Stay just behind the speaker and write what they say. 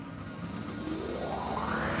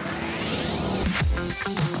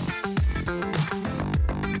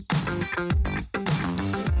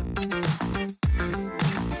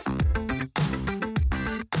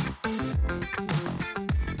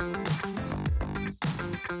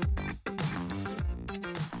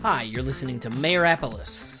Hi, you're listening to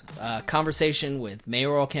Mayorapolis, a conversation with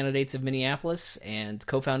mayoral candidates of Minneapolis and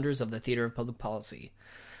co-founders of the Theater of Public Policy.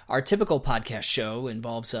 Our typical podcast show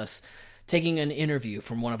involves us taking an interview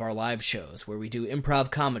from one of our live shows where we do improv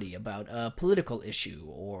comedy about a political issue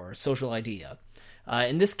or social idea.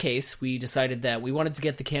 In this case, we decided that we wanted to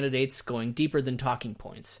get the candidates going deeper than talking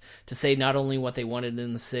points, to say not only what they wanted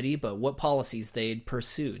in the city, but what policies they'd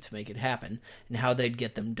pursue to make it happen, and how they'd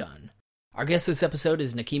get them done. Our guest this episode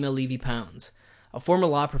is Nekima Levy-Pounds. A former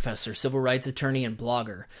law professor, civil rights attorney, and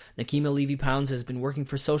blogger, Nekima Levy-Pounds has been working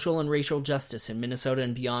for social and racial justice in Minnesota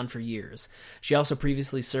and beyond for years. She also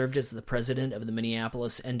previously served as the president of the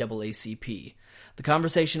Minneapolis NAACP. The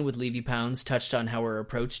conversation with Levy-Pounds touched on how her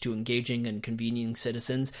approach to engaging and convening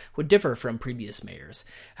citizens would differ from previous mayors,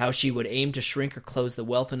 how she would aim to shrink or close the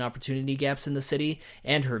wealth and opportunity gaps in the city,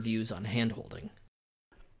 and her views on handholding.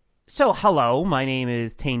 So, hello, my name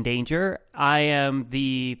is Tane Danger. I am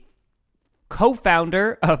the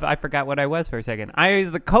co-founder of, I forgot what I was for a second. I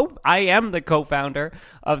am the co-founder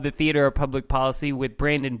of the Theater of Public Policy with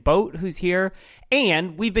Brandon Boat, who's here.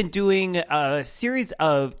 And we've been doing a series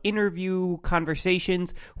of interview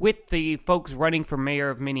conversations with the folks running for mayor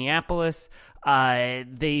of Minneapolis.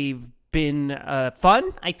 They've been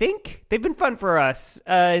fun, I think. They've been fun for us.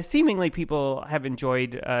 Seemingly people have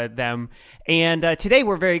enjoyed them. And today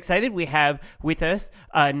we're very excited. We have with us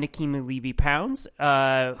Nekima Levy-Pounds,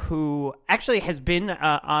 who actually has been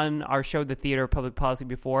on our show, The Theater of Public Policy,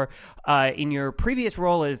 before. In your previous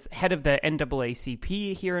role as head of the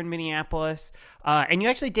NAACP here in Minneapolis. And you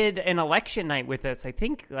actually did an election night with us, I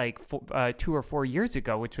think, like 2 or 4 years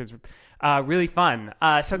ago, which was really fun.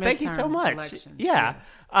 So thank you so much. Elections, yeah.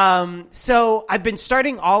 Yes. So I've been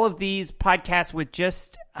starting all of these podcasts with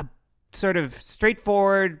just a sort of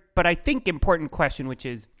straightforward, but I think important question, which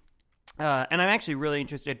is, and I'm actually really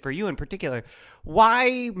interested for you in particular,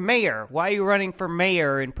 why mayor? Why are you running for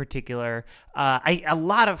mayor in particular? A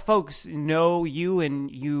lot of folks know you and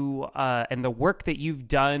the work that you've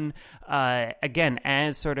done, again,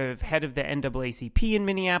 as sort of head of the NAACP in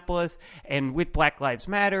Minneapolis and with Black Lives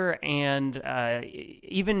Matter and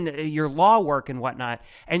even your law work and whatnot.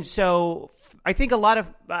 And so I think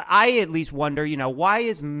I at least wonder, why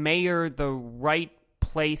is mayor the right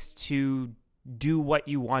place to do what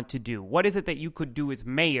you want to do? What is it that you could do as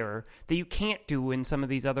mayor that you can't do in some of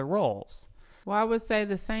these other roles? Well, I would say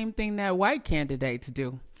the same thing that white candidates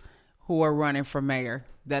do who are running for mayor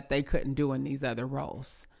that they couldn't do in these other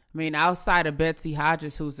roles. I mean, outside of Betsy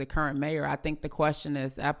Hodges, who's the current mayor, I think the question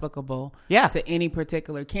is applicable to any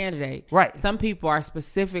particular candidate. Right. Some people are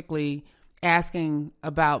specifically asking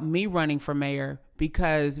about me running for mayor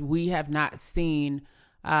because we have not seen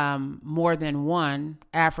more than one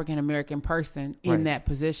African-American person in that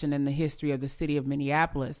position in the history of the city of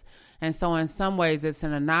Minneapolis. And so in some ways, it's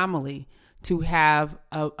an anomaly to have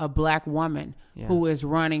a black woman who is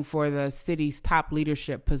running for the city's top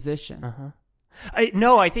leadership position.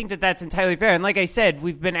 I think that's entirely fair. And like I said,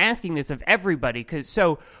 we've been asking this of everybody.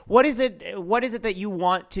 So what is it that you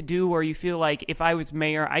want to do, or you feel like if I was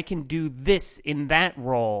mayor, I can do this in that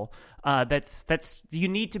role? You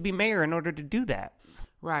need to be mayor in order to do that.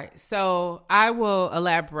 Right. So I will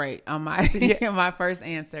elaborate on my my first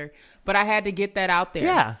answer, but I had to get that out there.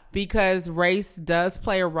 Yeah. Because race does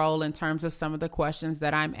play a role in terms of some of the questions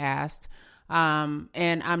that I'm asked. And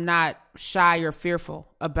I'm not shy or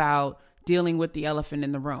fearful about dealing with the elephant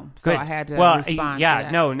in the room. So I had to respond to that.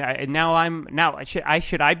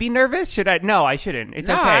 Should I be nervous? No, I shouldn't. It's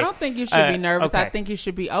okay. No, I don't think you should be nervous. Okay. I think you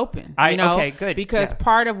should be open. Okay, good. Because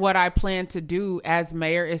part of what I plan to do as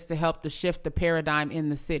mayor is to help to shift the paradigm in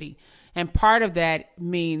the city. And part of that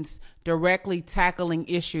means directly tackling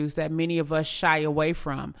issues that many of us shy away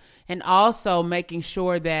from. And also making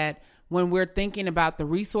sure that when we're thinking about the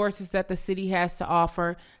resources that the city has to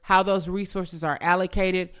offer, how those resources are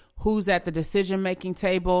allocated, who's at the decision-making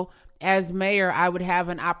table. As mayor, I would have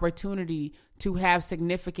an opportunity to have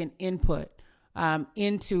significant input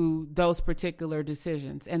into those particular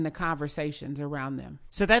decisions and the conversations around them.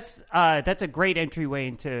 So that's a great entryway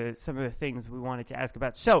into some of the things we wanted to ask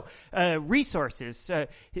about. So resources,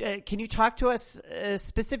 can you talk to us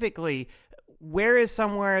specifically? Where is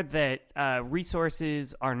somewhere that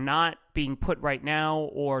resources are not being put right now,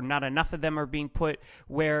 or not enough of them are being put,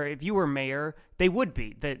 where if you were mayor, they would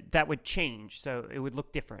be, that would change, so it would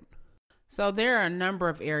look different? So there are a number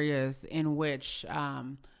of areas in which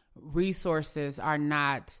resources are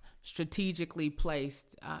not strategically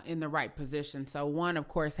placed in the right position. So one, of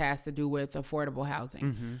course, has to do with affordable housing.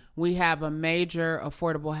 Mm-hmm. We have a major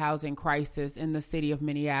affordable housing crisis in the city of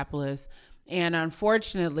Minneapolis. And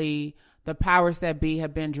unfortunately, the powers that be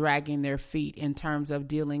have been dragging their feet in terms of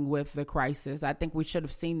dealing with the crisis. I think we should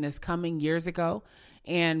have seen this coming years ago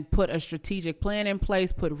and put a strategic plan in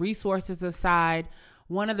place, put resources aside.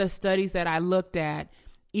 One of the studies that I looked at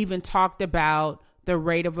even talked about the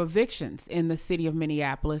rate of evictions in the city of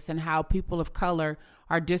Minneapolis and how people of color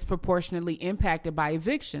are disproportionately impacted by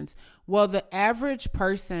evictions. Well, the average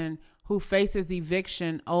person who faces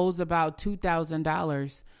eviction owes about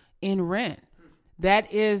 $2,000 in rent.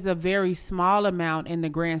 That is a very small amount in the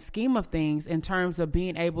grand scheme of things in terms of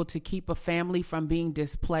being able to keep a family from being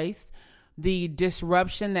displaced. The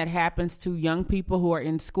disruption that happens to young people who are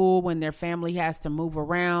in school when their family has to move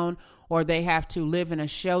around or they have to live in a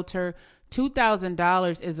shelter.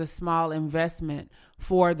 $2,000 is a small investment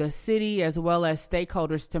for the city as well as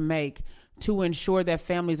stakeholders to make to ensure that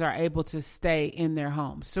families are able to stay in their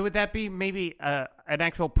homes. So would that be maybe an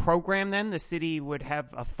actual program then? The city would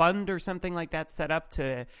have a fund or something like that set up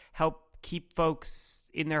to help keep folks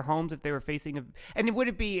in their homes if they were facing and would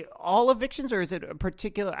it be all evictions, or is it a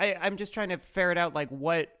particular? I'm just trying to ferret out like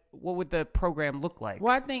what would the program look like?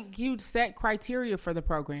 Well, I think you'd set criteria for the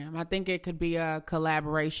program. I think it could be a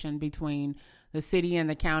collaboration between the city and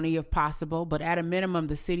the county if possible, but at a minimum,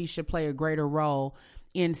 the city should play a greater role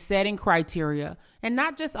in setting criteria, and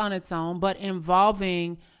not just on its own, but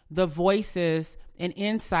involving the voices and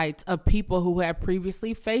insights of people who have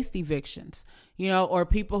previously faced evictions, or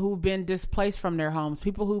people who've been displaced from their homes,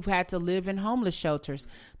 people who've had to live in homeless shelters.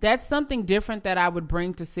 That's something different that I would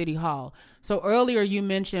bring to City Hall. So earlier you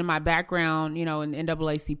mentioned my background, in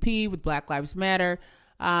NAACP with Black Lives Matter,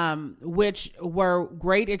 which were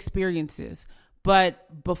great experiences.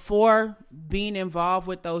 But before being involved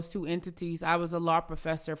with those two entities, I was a law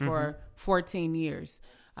professor for 14 years.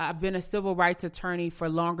 I've been a civil rights attorney for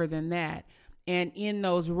longer than that. And in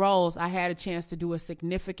those roles, I had a chance to do a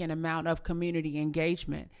significant amount of community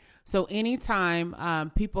engagement. So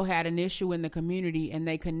anytime people had an issue in the community and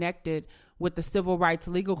they connected with the civil rights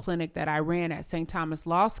legal clinic that I ran at St. Thomas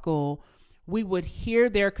Law School, we would hear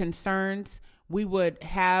their concerns. We would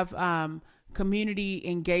have community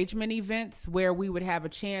engagement events where we would have a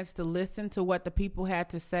chance to listen to what the people had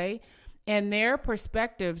to say, and their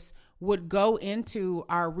perspectives would go into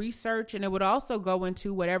our research, and it would also go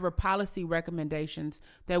into whatever policy recommendations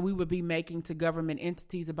that we would be making to government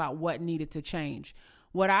entities about what needed to change.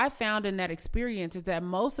 What I found in that experience is that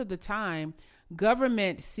most of the time,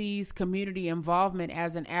 government sees community involvement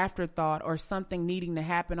as an afterthought or something needing to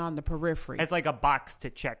happen on the periphery. As like a box to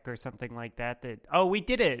check or something like that, we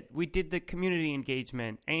did it. We did the community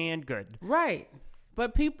engagement and good. Right.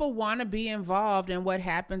 But people want to be involved in what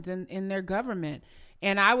happens in their government.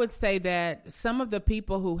 And I would say that some of the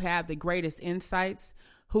people who have the greatest insights,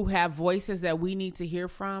 who have voices that we need to hear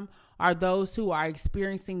from, are those who are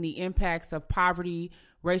experiencing the impacts of poverty,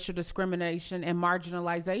 racial discrimination, and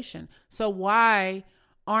marginalization. So why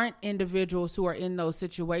aren't individuals who are in those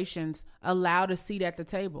situations allowed a seat at the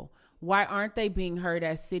table? Why aren't they being heard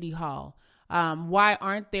at City Hall? Why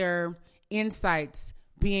aren't their insights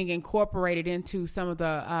being incorporated into some of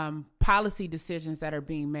the policy decisions that are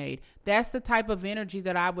being made? That's the type of energy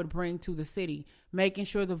that I would bring to the city, making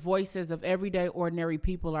sure the voices of everyday ordinary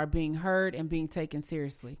people are being heard and being taken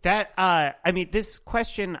seriously. This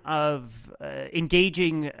question of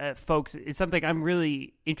engaging folks is something I'm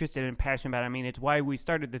really interested and passionate about. I mean, it's why we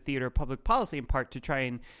started the Theater of Public Policy, in part to try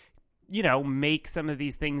and make some of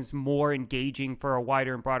these things more engaging for a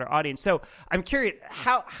wider and broader audience. So I'm curious,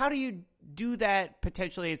 how do you do that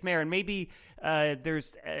potentially as mayor? And maybe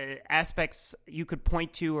there's aspects you could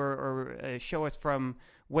point to or show us from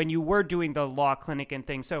when you were doing the law clinic and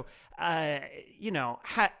things. So, how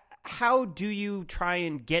do you try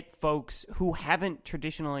and get folks who haven't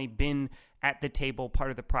traditionally been at the table, part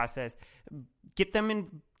of the process, get them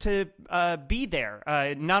in to be there?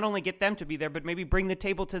 Not only get them to be there, but maybe bring the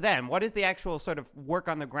table to them. What does the actual sort of work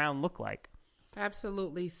on the ground look like?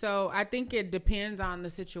 Absolutely. So I think it depends on the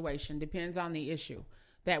situation, depends on the issue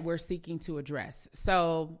that we're seeking to address.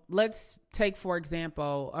 So let's take, for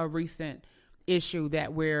example, a recent issue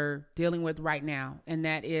that we're dealing with right now, and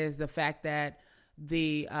that is the fact that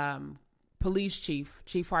the police chief,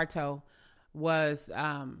 Chief Harteau, was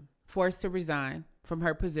forced to resign from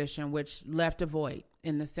her position, which left a void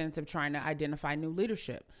in the sense of trying to identify new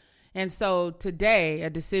leadership. And so today, a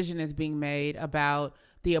decision is being made about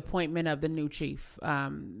the appointment of the new chief,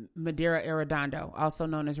 Medaria Arradondo, also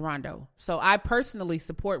known as Rondo. So I personally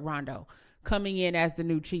support Rondo coming in as the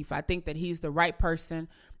new chief. I think that he's the right person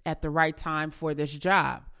at the right time for this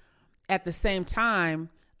job. At the same time,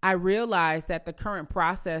 I realize that the current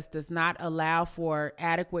process does not allow for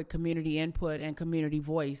adequate community input and community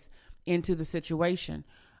voice into the situation.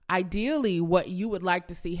 ideally what you would like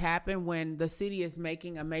to see happen when the city is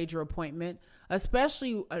making a major appointment,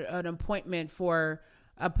 especially an appointment for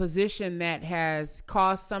a position that has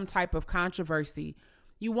caused some type of controversy,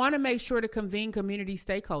 you want to make sure to convene community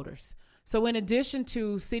stakeholders. So in addition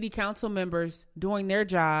to city council members doing their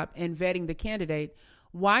job and vetting the candidate,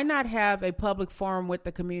 why not have a public forum with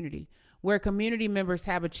the community where community members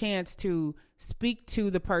have a chance to speak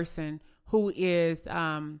to the person who is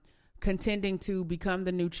contending to become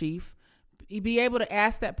the new chief, be able to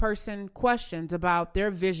ask that person questions about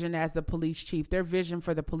their vision as the police chief, their vision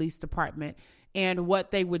for the police department, and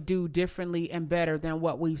what they would do differently and better than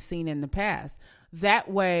what we've seen in the past. That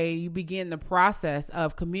way you begin the process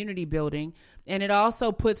of community building, and it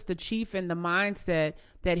also puts the chief in the mindset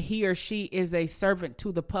that he or she is a servant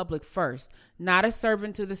to the public first, not a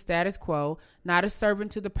servant to the status quo, not a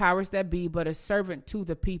servant to the powers that be, but a servant to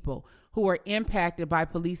the people who are impacted by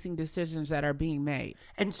policing decisions that are being made.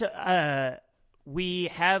 And so we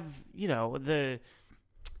have,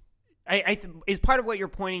 is part of what you're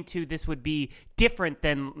pointing to, this would be different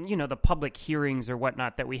than, the public hearings or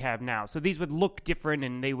whatnot that we have now. So these would look different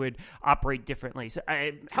and they would operate differently. So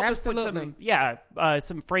help us put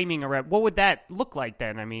some framing around. What would that look like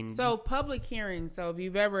then? I mean, so public hearings. So if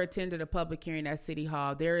you've ever attended a public hearing at City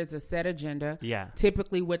Hall, there is a set agenda,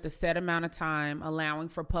 typically with a set amount of time allowing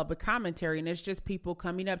for public commentary. And it's just people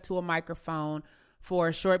coming up to a microphone for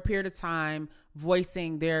a short period of time,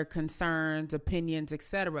 voicing their concerns, opinions,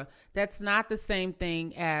 etc. That's not the same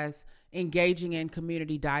thing as engaging in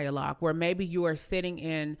community dialogue, where maybe you are sitting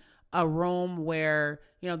in a room where,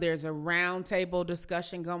 there's a round table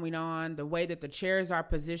discussion going on, the way that the chairs are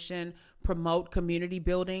positioned promote community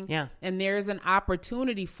building. Yeah. And there's an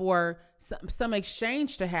opportunity for some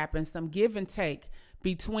exchange to happen, some give and take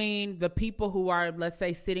between the people who are, let's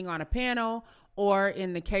say, sitting on a panel, or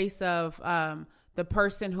in the case of the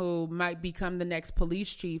person who might become the next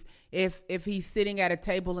police chief, if he's sitting at a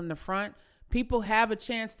table in the front, people have a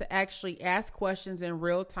chance to actually ask questions in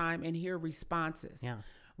real time and hear responses. Yeah.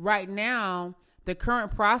 Right now, the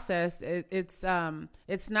current process, it's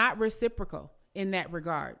not reciprocal in that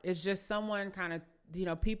regard. It's just someone kind of,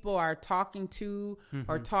 people are talking to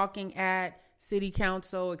or talking at city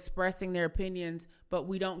council, expressing their opinions, but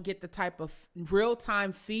we don't get the type of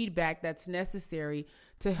real-time feedback that's necessary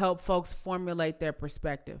to help folks formulate their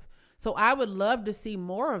perspective. So I would love to see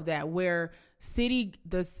more of that, where city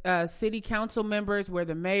council members, where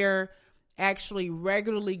the mayor actually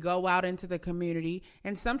regularly go out into the community,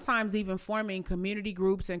 and sometimes even forming community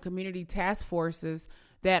groups and community task forces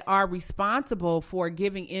that are responsible for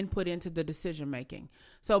giving input into the decision making.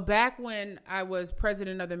 So back when I was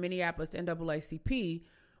president of the Minneapolis NAACP,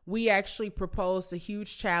 we actually proposed a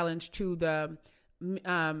huge challenge to the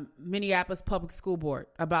Minneapolis Public School Board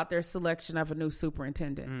about their selection of a new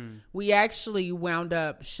superintendent. We actually wound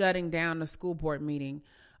up shutting down the school board meeting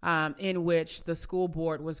in which the school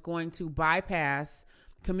board was going to bypass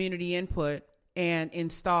community input and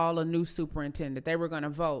install a new superintendent. They were going to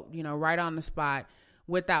vote, right on the spot,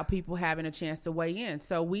 without people having a chance to weigh in.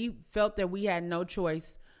 So we felt that we had no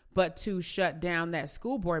choice but to shut down that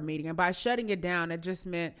school board meeting. And by shutting it down, it just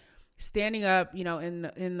meant standing up,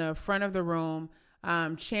 in the front of the room,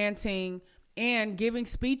 chanting and giving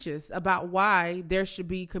speeches about why there should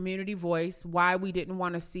be community voice, why we didn't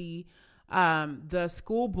want to see the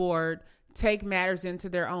school board take matters into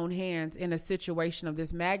their own hands in a situation of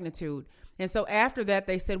this magnitude. And so after that,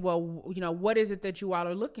 they said, well, what is it that you all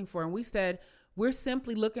are looking for? And we said, we're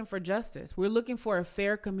simply looking for justice. We're looking for a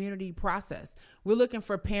fair community process. We're looking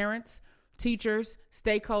for parents, teachers,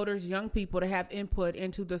 stakeholders, young people to have input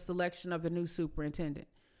into the selection of the new superintendent.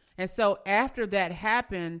 And so after that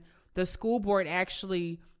happened, the school board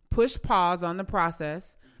actually pushed pause on the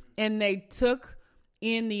process, and they took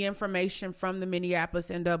in the information from the Minneapolis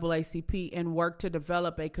NAACP and worked to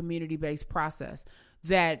develop a community-based process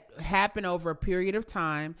that happened over a period of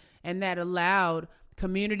time, and that allowed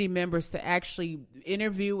community members to actually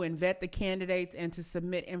interview and vet the candidates and to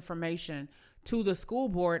submit information to the school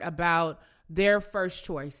board about their first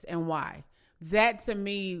choice and why. That, to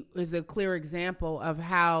me, is a clear example of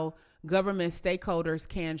how government stakeholders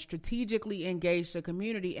can strategically engage the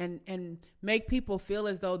community and make people feel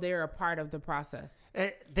as though they're a part of the process.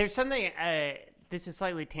 There's something, this is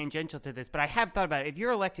slightly tangential to this, but I have thought about it. If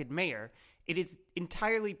you're elected mayor, it is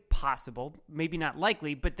entirely possible, maybe not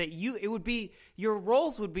likely, but that your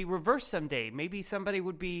roles would be reversed someday. Maybe somebody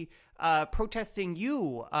would be protesting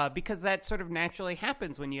you because that sort of naturally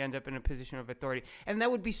happens when you end up in a position of authority. And that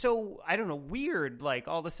would be so, weird, like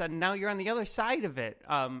all of a sudden now you're on the other side of it.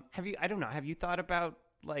 Have you thought about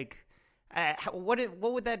What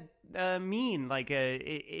would that mean? Like,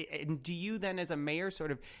 and do you then, as a mayor,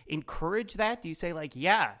 sort of encourage that? Do you say, like,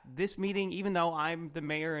 yeah, this meeting, even though I'm the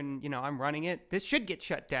mayor and, I'm running it, this should get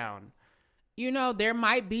shut down? There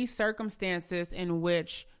might be circumstances in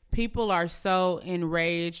which people are so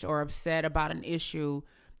enraged or upset about an issue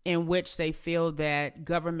in which they feel that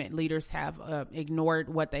government leaders have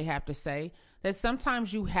ignored what they have to say, that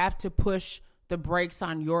sometimes you have to push the brakes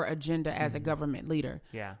on your agenda as a government leader.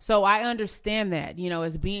 Yeah. So I understand that,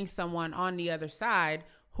 as being someone on the other side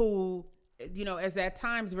who, is at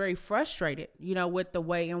times very frustrated, with the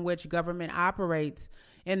way in which government operates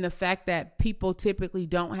and the fact that people typically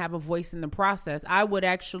don't have a voice in the process. I would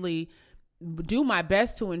actually do my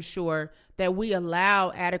best to ensure that we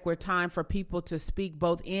allow adequate time for people to speak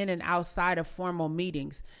both in and outside of formal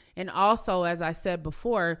meetings. And also, as I said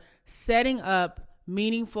before, setting up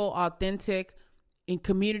meaningful, authentic, and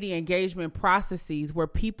community engagement processes where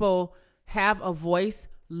people have a voice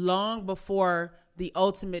long before the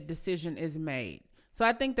ultimate decision is made. So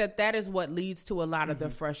I think that is what leads to a lot of the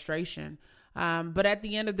frustration. But at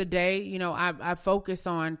the end of the day, I focus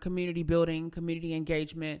on community building, community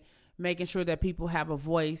engagement, making sure that people have a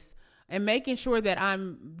voice, and making sure that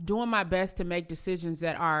I'm doing my best to make decisions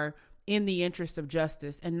that are in the interest of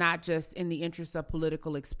justice and not just in the interest of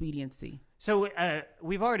political expediency. So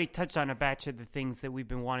we've already touched on a batch of the things that we've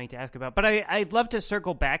been wanting to ask about, but I'd love to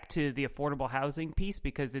circle back to the affordable housing piece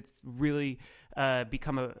because it's really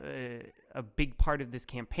become a big part of this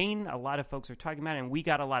campaign. A lot of folks are talking about it, and we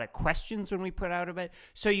got a lot of questions when we put out about it.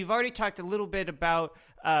 So you've already talked a little bit about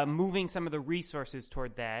moving some of the resources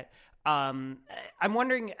toward that. I'm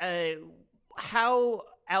wondering how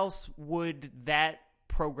else would that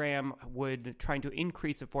program would trying to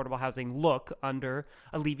increase affordable housing look under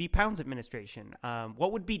a Levy-Pounds administration?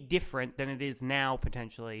 What would be different than it is now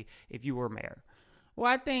potentially if you were mayor?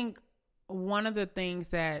 Well, I think one of the things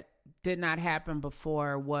that did not happen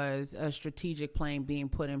before was a strategic plan being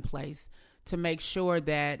put in place to make sure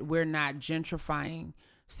that we're not gentrifying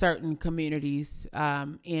certain communities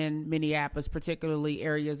in Minneapolis, particularly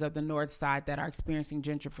areas of the north side that are experiencing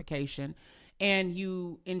gentrification. And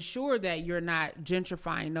you ensure that you're not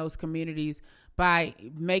gentrifying those communities by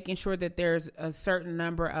making sure that there's a certain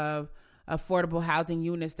number of affordable housing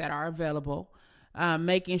units that are available,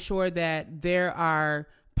 making sure that there are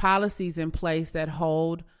policies in place that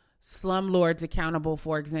hold slumlords accountable,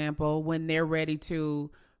 for example, when they're ready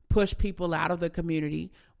to push people out of the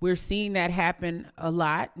community. We're seeing that happen a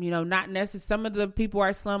lot. Not necessarily, some of the people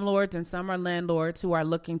are slumlords and some are landlords who are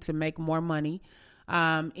looking to make more money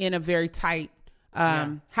in a very tight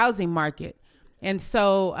housing market. And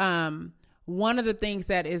so one of the things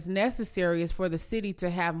that is necessary is for the city to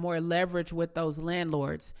have more leverage with those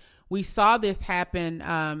landlords. We saw this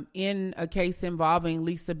happen in a case involving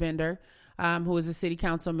Lisa Bender, who is a city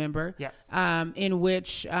council member, yes, in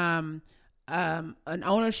which an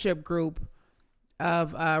ownership group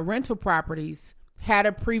of rental properties had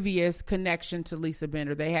a previous connection to Lisa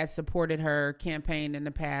Bender. They had supported her campaign in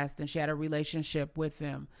the past, and she had a relationship with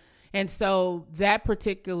them. And so that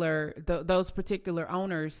those particular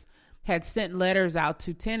owners had sent letters out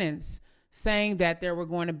to tenants saying that there were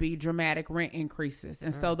going to be dramatic rent increases.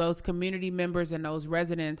 And so those community members and those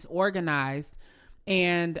residents organized,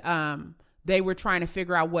 and they were trying to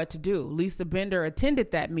figure out what to do. Lisa Bender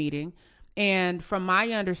attended that meeting. And from my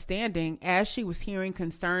understanding, as she was hearing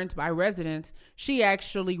concerns by residents, she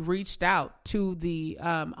actually reached out to the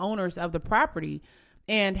owners of the property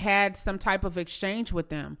and had some type of exchange with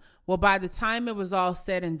them. Well, by the time it was all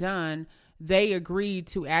said and done, they agreed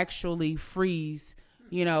to actually freeze,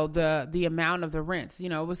 the amount of the rents. It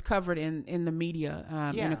was covered in the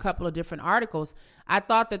media in a couple of different articles. I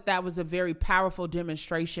thought that was a very powerful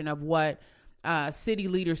demonstration of what city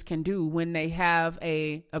leaders can do when they have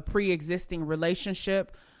a pre-existing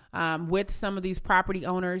relationship with some of these property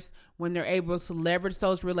owners, when they're able to leverage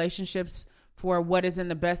those relationships for what is in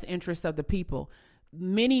the best interest of the people.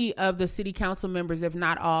 Many of the city council members, if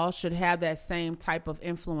not all, should have that same type of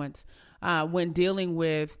influence when dealing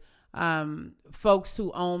with folks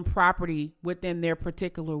who own property within their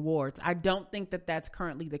particular wards. I don't think that that's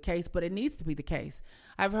currently the case, but it needs to be the case.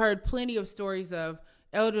 I've heard plenty of stories of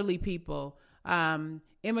elderly people,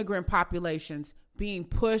 immigrant populations being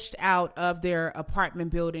pushed out of their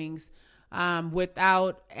apartment buildings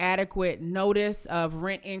without adequate notice of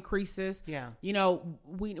rent increases. Yeah.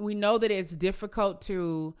 We know that it's difficult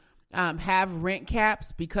to have rent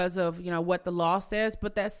caps because of, what the law says,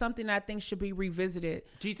 but that's something I think should be revisited.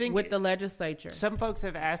 Do you think with the legislature? Some folks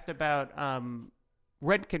have asked about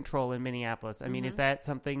rent control in Minneapolis. I mean, is that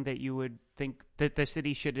something that you would think that the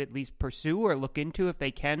city should at least pursue or look into if they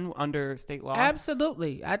can under state law?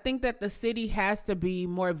 Absolutely. I think that the city has to be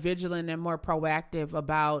more vigilant and more proactive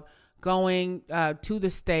about going to the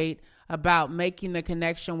state, about making the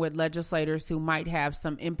connection with legislators who might have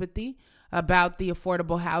some empathy about the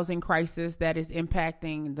affordable housing crisis that is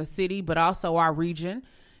impacting the city, but also our region,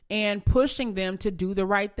 and pushing them to do the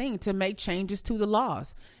right thing, to make changes to the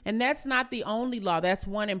laws. And that's not the only law. That's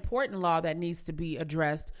one important law that needs to be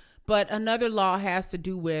addressed. But another law has to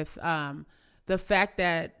do with the fact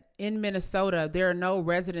that in Minnesota, there are no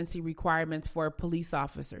residency requirements for police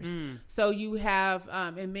officers. So you have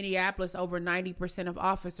in Minneapolis over 90% of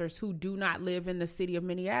officers who do not live in the city of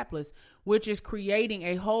Minneapolis, which is creating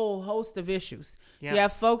a whole host of issues. Yeah. You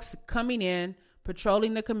have folks coming in,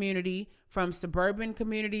 patrolling the community from suburban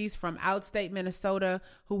communities, from outstate Minnesota,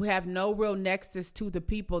 who have no real nexus to the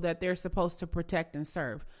people that they're supposed to protect and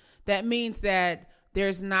serve. That means that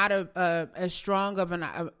there's not as strong of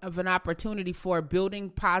an opportunity for building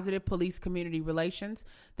positive police community relations.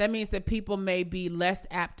 That means that people may be less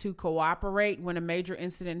apt to cooperate when a major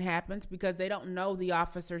incident happens because they don't know the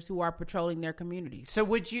officers who are patrolling their communities. So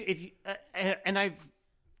would you, if you, and I've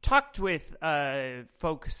talked with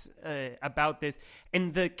folks about this,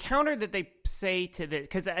 and the counter that they say to this,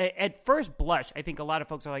 because at first blush, I think a lot of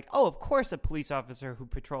folks are like, oh, of course a police officer who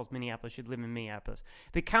patrols Minneapolis should live in Minneapolis.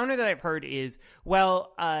 The counter that I've heard is,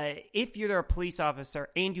 well, if you're a police officer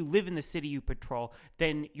and you live in the city you patrol,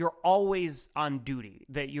 then you're always on duty.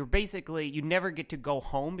 That you're basically, you never get to go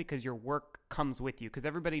home because your work comes with you, because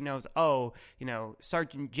everybody knows, oh, you know,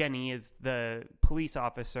 Sergeant Jenny is the police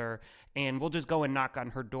officer and we'll just go and knock on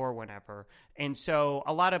her door whenever. And so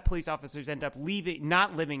a lot of police officers end up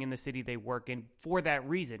not living in the city they work in for that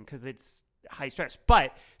reason, because it's high stress.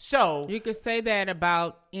 But so you could say that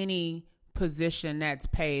about any position that's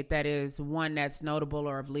paid, that is one that's notable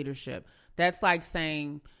or of leadership. That's like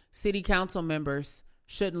saying city council members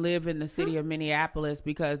shouldn't live in the city of Minneapolis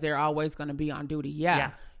because they're always going to be on duty.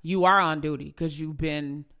 Yeah, you are on duty because you've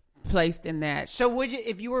been placed in that. So would you,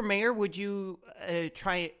 if you were mayor, would you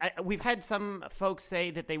try, we've had some folks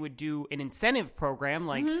say that they would do an incentive program,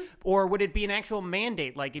 like, or would it be an actual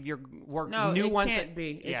mandate? Like if you're working new ones? No, it can't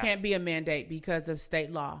be. It can't be a mandate because of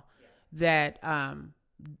state law that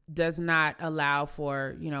does not allow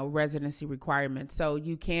for, you know, residency requirements. So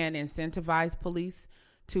you can incentivize police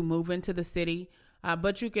to move into the city.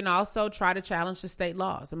 But you can also try to challenge the state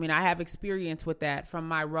laws. I mean, I have experience with that from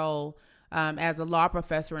my role as a law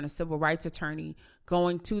professor and a civil rights attorney,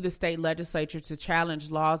 going to the state legislature to challenge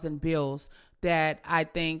laws and bills that I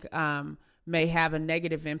think may have a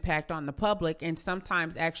negative impact on the public, and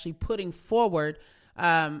sometimes actually putting forward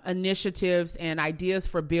initiatives and ideas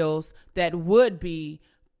for bills that would be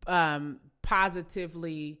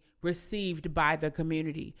positively received by the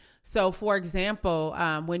community. So, for example,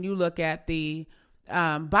 when you look at the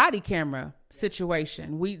body camera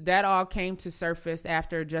situation, that all came to surface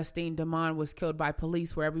after Justine Damon was killed by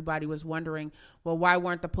police, where everybody was wondering, well, why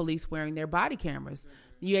weren't the police wearing their body cameras?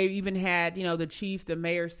 You even had, you know, the chief, the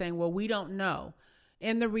mayor saying, well, we don't know.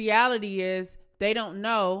 And the reality is they don't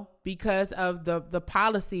know because of the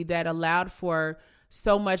policy that allowed for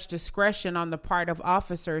so much discretion on the part of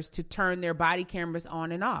officers to turn their body cameras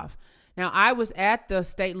on and off. Now, I was at the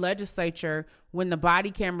state legislature when the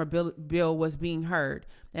body camera bill was being heard,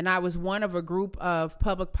 and I was one of a group of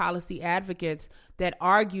public policy advocates that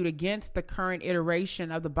argued against the current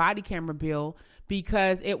iteration of the body camera bill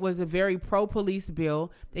because it was a very pro-police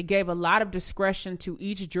bill. It gave a lot of discretion to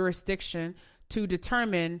each jurisdiction to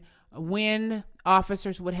determine when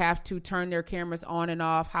officers would have to turn their cameras on and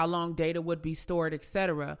off, how long data would be stored, et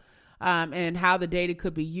cetera, and how the data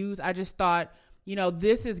could be used. I just thought, you know,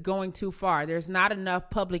 this is going too far. There's not enough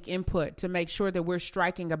public input to make sure that we're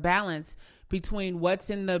striking a balance between what's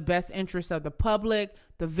in the best interest of the public,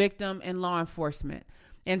 the victim, and law enforcement.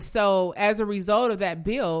 And so as a result of that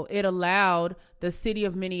bill, it allowed the city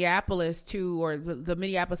of Minneapolis or the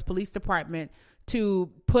Minneapolis Police Department to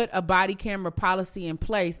put a body camera policy in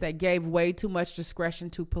place that gave way too much discretion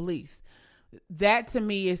to police. That to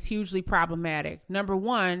me is hugely problematic. Number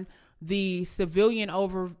one, the Civilian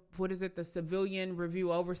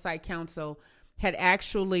Review Oversight Council had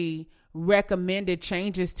actually recommended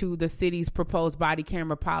changes to the city's proposed body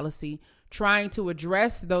camera policy, trying to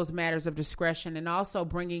address those matters of discretion and also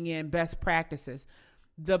bringing in best practices.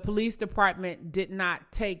 The police department did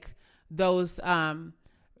not take those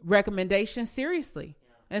recommendations seriously.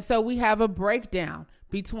 And so we have a breakdown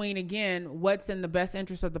between, again, what's in the best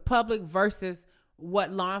interest of the public versus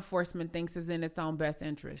what law enforcement thinks is in its own best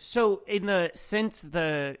interest. So, since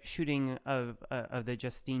the shooting of the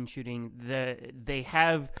Justine shooting, they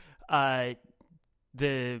have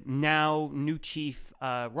the now new chief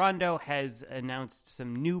Rondo has announced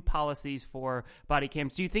some new policies for body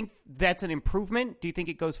cams. Do you think that's an improvement? Do you think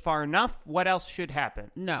it goes far enough? What else should happen?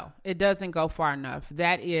 No, it doesn't go far enough.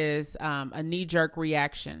 That is a knee-jerk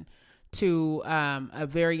reaction to a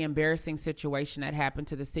very embarrassing situation that happened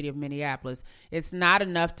to the city of Minneapolis. It's not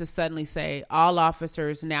enough to suddenly say all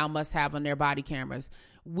officers now must have on their body cameras.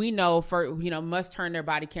 We know must turn their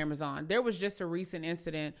body cameras on. There was just a recent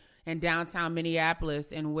incident in downtown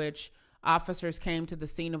Minneapolis in which officers came to the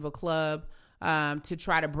scene of a club to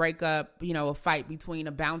try to break up, a fight between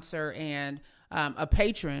a bouncer and a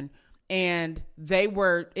patron. And they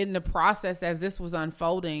were in the process, as this was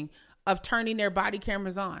unfolding, of turning their body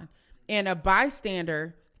cameras on. And a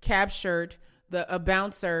bystander captured a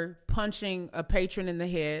bouncer punching a patron in the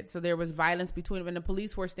head. So there was violence between them, and the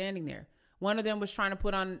police were standing there. One of them was trying to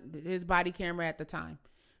put on his body camera at the time.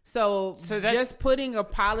 So just putting a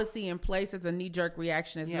policy in place as a knee-jerk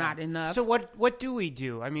reaction is not enough. So what do we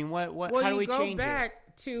do? I mean, how do we change it? Well, you go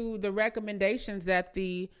back to the recommendations that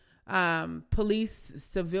the Police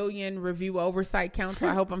Civilian Review Oversight Council.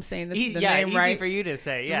 I hope I'm saying the name right. Easy for you to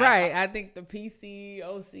say. Yeah, right. I think the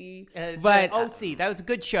PCOC, but OC, that was a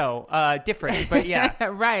good show. Different, but yeah,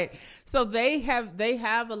 right. So they have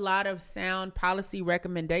a lot of sound policy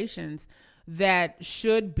recommendations that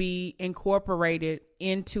should be incorporated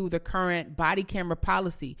into the current body camera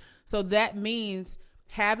policy. So that means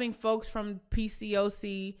having folks from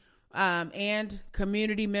PCOC and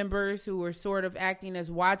community members who are sort of acting as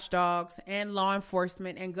watchdogs and law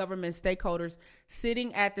enforcement and government stakeholders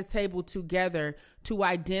sitting at the table together to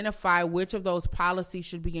identify which of those policies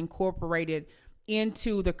should be incorporated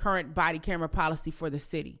into the current body camera policy for the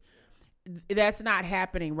city. That's not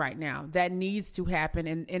happening right now. That needs to happen,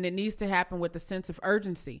 and it needs to happen with a sense of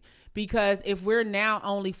urgency, because if we're now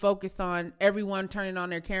only focused on everyone turning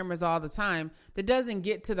on their cameras all the time, that doesn't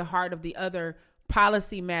get to the heart of the other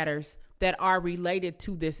policy matters that are related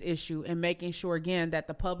to this issue, and making sure, again, that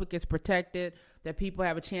the public is protected, that people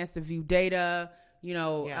have a chance to view data,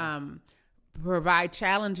 provide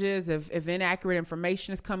challenges if inaccurate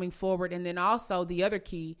information is coming forward. And then also the other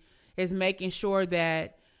key is making sure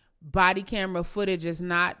that body camera footage is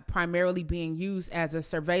not primarily being used as a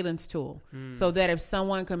surveillance tool, so that if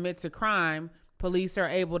someone commits a crime, police are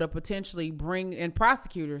able to potentially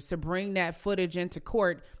prosecutors to bring that footage into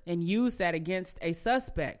court and use that against a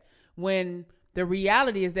suspect, when the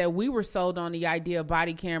reality is that we were sold on the idea of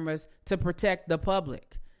body cameras to protect the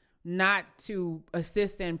public, not to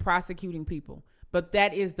assist in prosecuting people. But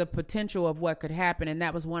that is the potential of what could happen, and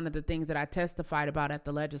that was one of the things that I testified about at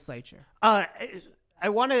the legislature. I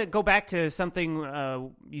want to go back to something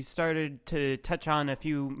you started to touch on a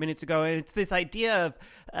few minutes ago. And it's this idea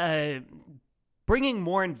of bringing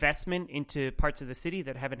more investment into parts of the city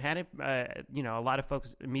that haven't had it. A lot of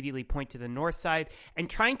folks immediately point to the north side, and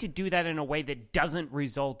trying to do that in a way that doesn't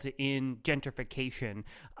result in gentrification.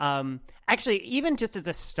 Actually, even just as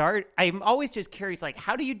a start, I'm always just curious,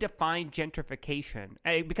 how do you define gentrification?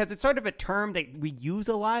 Because it's sort of a term that we use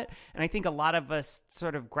a lot, and I think a lot of us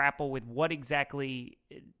sort of grapple with what exactly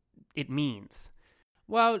it means.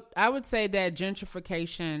 Well, I would say that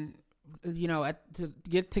gentrification, to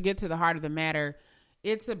get to the heart of the matter,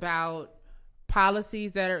 it's about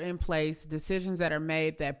policies that are in place, decisions that are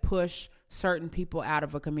made that push certain people out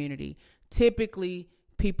of a community, typically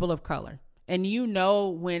people of color. And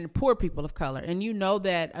when poor people of color, and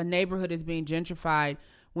that a neighborhood is being gentrified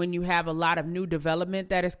when you have a lot of new development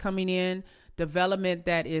that is coming in, development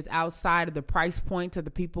that is outside of the price points of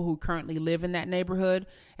the people who currently live in that neighborhood.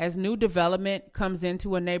 As new development comes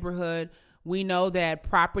into a neighborhood, we know that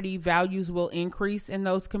property values will increase in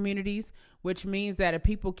those communities, which means that if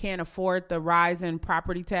people can't afford the rise in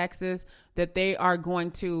property taxes, that they are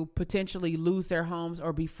going to potentially lose their homes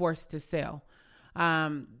or be forced to sell.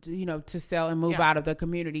 To sell and move out of the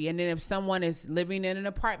community. And then if someone is living in an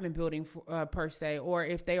apartment building per se, or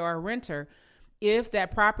if they are a renter, if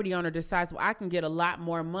that property owner decides, I can get a lot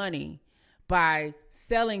more money by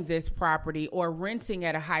selling this property or renting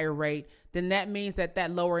at a higher rate, then that means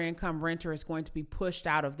that lower income renter is going to be pushed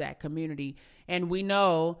out of that community. And we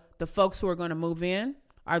know the folks who are going to move in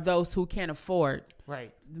are those who can afford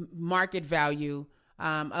market value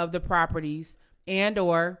of the properties and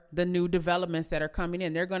or the new developments that are coming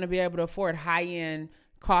in. They're going to be able to afford high-end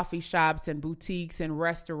coffee shops and boutiques and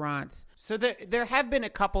restaurants. So there have been a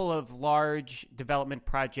couple of large development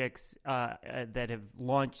projects that have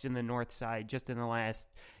launched in the north side just in the last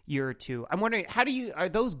year or two. I'm wondering, are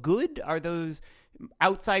those good? Are those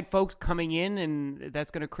outside folks coming in and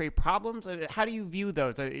that's going to create problems? How do you view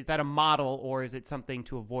those? Is that a model or is it something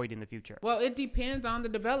to avoid in the future? Well, it depends on the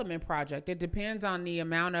development project. It depends on the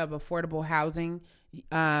amount of affordable housing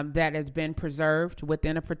that has been preserved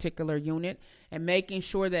within a particular unit and making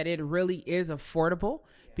sure that it really is affordable,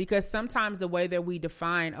 because sometimes the way that we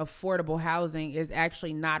define affordable housing is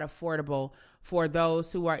actually not affordable for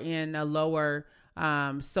those who are in a lower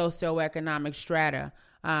socioeconomic strata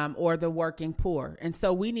or the working poor. And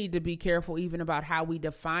so we need to be careful even about how we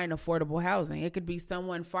define affordable housing. It could be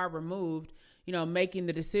someone far removed, making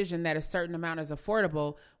the decision that a certain amount is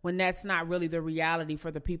affordable when that's not really the reality for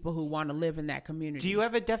the people who want to live in that community. Do you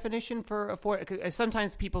have a definition for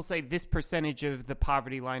sometimes people say this percentage of the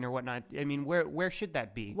poverty line or whatnot. I mean, where should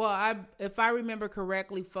that be? Well, if I remember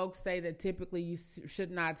correctly, folks say that typically you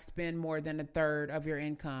should not spend more than a third of your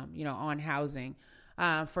income, on housing.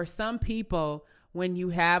 For some people, when you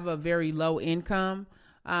have a very low income,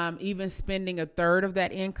 even spending a third of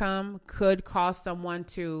that income could cause someone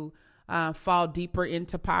to fall deeper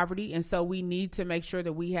into poverty. And so we need to make sure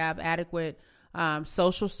that we have adequate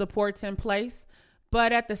social supports in place.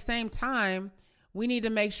 But at the same time, we need to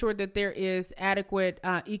make sure that there is adequate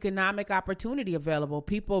economic opportunity available.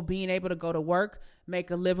 People being able to go to work,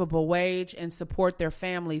 make a livable wage, and support their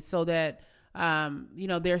families so that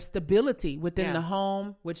there's stability within the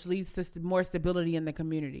home, which leads to more stability in the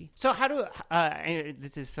community. So how do,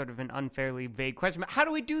 this is sort of an unfairly vague question, but how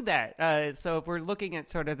do we do that? So if we're looking at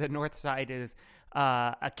sort of the North Side as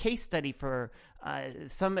a case study for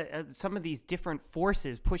some of these different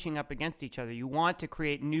forces pushing up against each other. You want to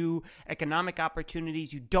create new economic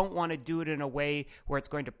opportunities. You don't want to do it in a way where it's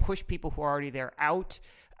going to push people who are already there out.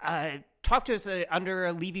 Talk to us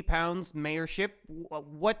under Levy-Pound's mayorship.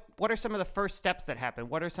 What are some of the first steps that happen?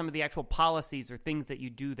 What are some of the actual policies or things that you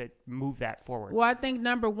do that move that forward? Well, I think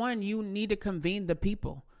number one, you need to convene the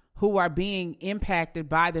people who are being impacted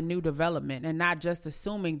by the new development and not just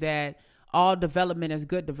assuming that all development is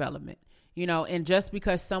good development. And just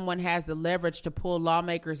because someone has the leverage to pull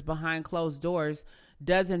lawmakers behind closed doors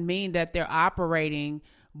doesn't mean that they're operating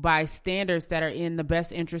by standards that are in the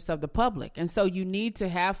best interest of the public. And so you need to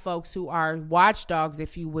have folks who are watchdogs,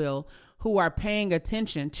 if you will, who are paying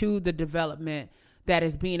attention to the development that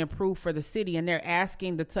is being approved for the city. And they're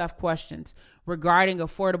asking the tough questions regarding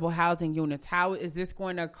affordable housing units. How is this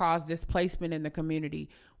going to cause displacement in the community?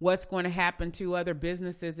 What's going to happen to other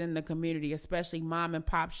businesses in the community, especially mom and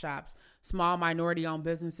pop shops, small minority owned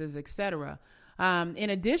businesses, et cetera? In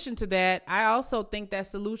addition to that, I also think that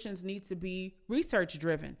solutions need to be research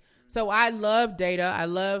driven. So I love data. I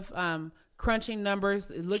love crunching numbers,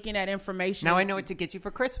 looking at information. Now I know what to get you for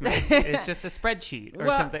Christmas. It's just a spreadsheet or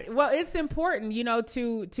something. Well, it's important,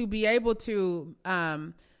 to be able to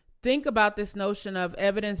think about this notion of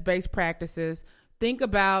evidence-based practices. Think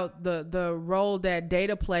about the role that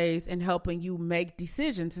data plays in helping you make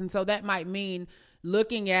decisions. And so that might mean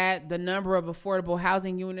looking at the number of affordable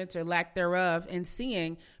housing units or lack thereof and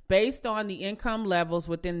seeing, based on the income levels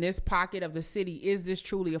within this pocket of the city, is this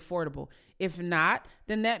truly affordable? If not,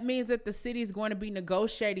 then that means that the city is going to be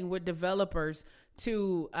negotiating with developers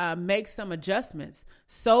to make some adjustments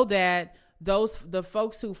so that the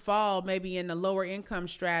folks who fall maybe in the lower income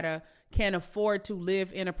strata can afford to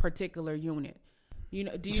live in a particular unit. Do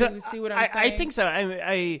you see what I'm saying? I think so.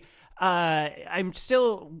 I'm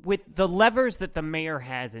still with the levers that the mayor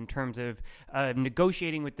has in terms of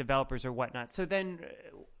negotiating with developers or whatnot. So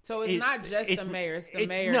it's not just the mayor; it's the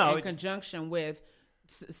mayor in conjunction with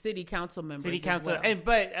city council members. City council, as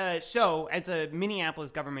well. So as a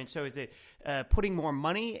Minneapolis government, so is it putting more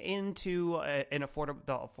money into the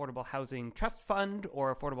affordable housing trust fund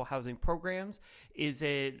or affordable housing programs? Is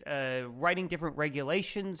it writing different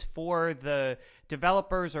regulations for the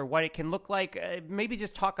developers or what it can look like? Maybe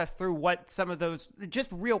just talk us through what some of those just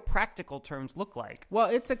real practical terms look like. Well,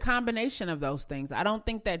 it's a combination of those things. I don't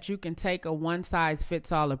think that you can take a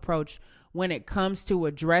one-size-fits-all approach when it comes to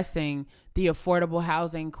addressing the affordable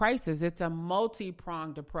housing crisis. It's a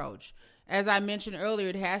multi-pronged approach. As I mentioned earlier,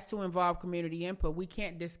 it has to involve community input. We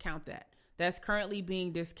can't discount that. That's currently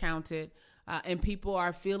being discounted, and people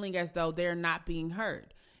are feeling as though they're not being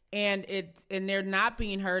heard. And they're not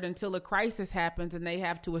being heard until a crisis happens and they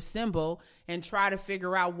have to assemble and try to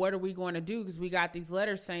figure out what are we going to do, because we got these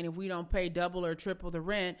letters saying if we don't pay double or triple the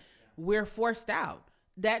rent, we're forced out.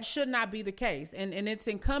 That should not be the case. And it's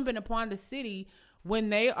incumbent upon the city, when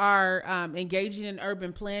they are engaging in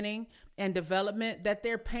urban planning and development, that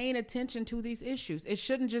they're paying attention to these issues. It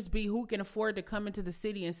shouldn't just be who can afford to come into the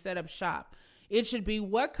city and set up shop. It should be,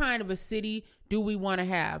 what kind of a city do we want to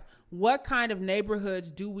have? What kind of neighborhoods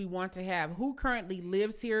do we want to have? Who currently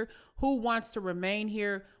lives here? Who wants to remain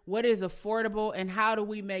here? What is affordable? And how do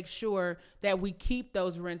we make sure that we keep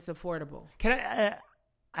those rents affordable? Can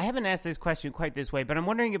I haven't asked this question quite this way, but I'm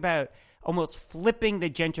wondering about almost flipping the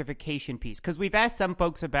gentrification piece, because we've asked some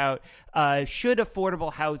folks about should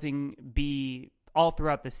affordable housing be all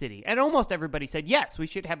throughout the city, and almost everybody said yes, we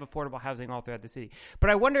should have affordable housing all throughout the city. But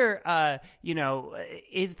I wonder,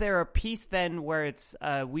 is there a piece then where it's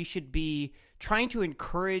we should be trying to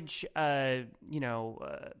encourage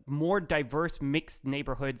more diverse mixed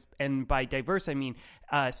neighborhoods, and by diverse I mean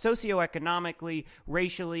socioeconomically,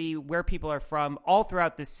 racially, where people are from, all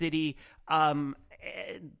throughout the city.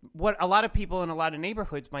 What a lot of people in a lot of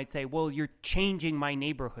neighborhoods might say, well, you're changing my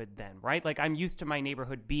neighborhood then, right? Like, I'm used to my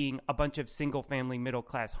neighborhood being a bunch of single family middle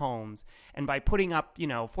class homes, and by putting up,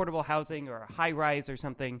 affordable housing or a high rise or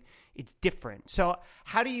something, it's different. So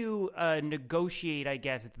how do you negotiate, I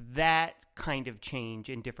guess, that kind of change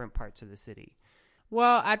in different parts of the city?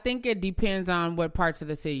 Well, I think it depends on what parts of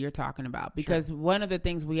the city you're talking about, because one of the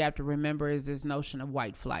things we have to remember is this notion of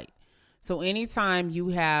white flight. So anytime you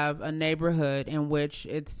have a neighborhood in which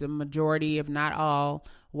it's the majority, if not all,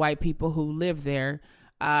 white people who live there,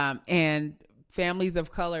 and families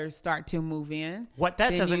of color start to move in.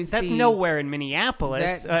 That's nowhere in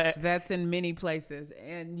Minneapolis. That's in many places.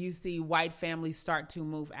 And you see white families start to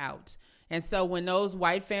move out. And so when those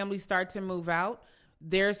white families start to move out,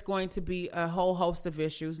 there's going to be a whole host of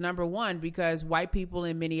issues. Number one, because white people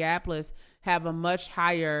in Minneapolis have a much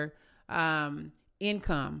higher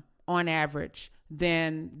income on average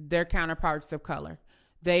than their counterparts of color.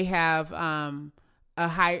 They have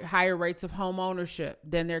higher rates of home ownership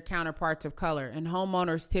than their counterparts of color. And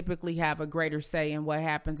homeowners typically have a greater say in what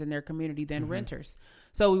happens in their community than renters.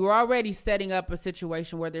 So we were already setting up a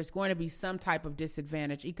situation where there's going to be some type of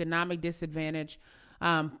disadvantage, economic disadvantage,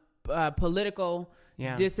 political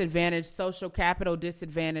disadvantage, social capital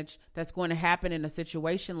disadvantage that's going to happen in a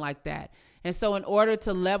situation like that. And so in order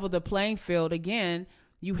to level the playing field, again,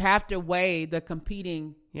 you have to weigh the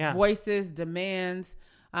competing voices, demands,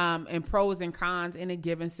 and pros and cons in a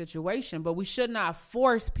given situation. But we should not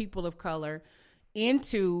force people of color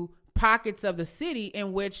into pockets of the city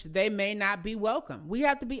in which they may not be welcome. We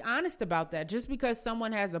have to be honest about that. Just because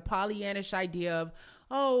someone has a Pollyannish idea of,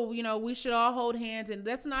 we should all hold hands, and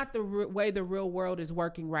that's not the way the real world is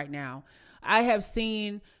working right now. I have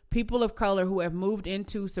seen people of color who have moved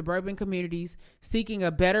into suburban communities seeking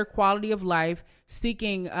a better quality of life,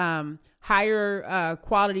 seeking higher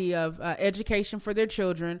quality of education for their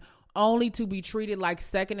children, only to be treated like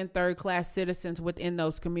second and third class citizens within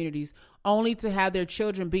those communities, only to have their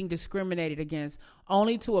children being discriminated against,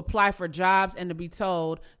 only to apply for jobs and to be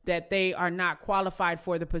told that they are not qualified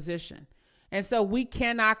for the position. And so we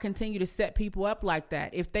cannot continue to set people up like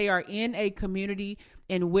that. If they are in a community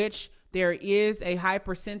in which there is a high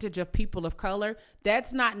percentage of people of color,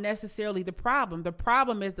 that's not necessarily the problem. The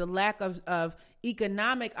problem is the lack of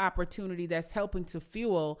economic opportunity that's helping to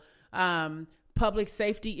fuel public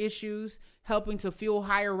safety issues, helping to fuel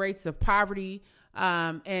higher rates of poverty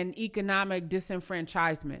and economic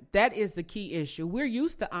disenfranchisement. That is the key issue. We're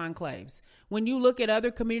used to enclaves. When you look at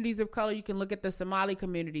other communities of color, you can look at the Somali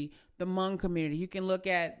community, the Hmong community. You can look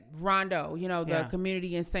at Rondo, the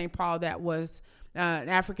community in St. Paul that was an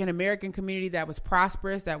African-American community that was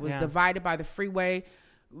prosperous, that was divided by the freeway.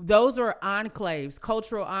 Those are enclaves,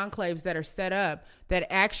 cultural enclaves that are set up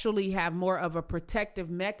that actually have more of a protective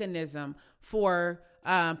mechanism for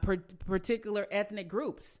particular ethnic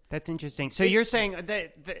groups. That's interesting. So you're saying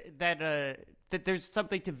that there's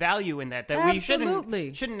something to value in that we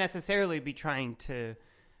shouldn't necessarily be trying to.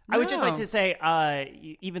 I would just like to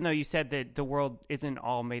say, even though you said that the world isn't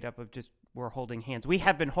all made up of just we're holding hands. We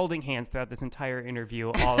have been holding hands throughout this entire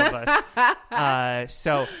interview, all of us.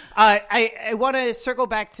 So I want to circle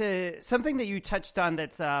back to something that you touched on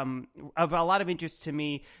that's of a lot of interest to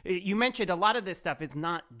me. You mentioned a lot of this stuff is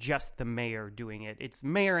not just the mayor doing it. It's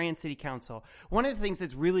mayor and city council. One of the things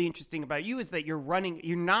that's really interesting about you is that you're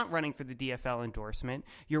not running for the DFL endorsement.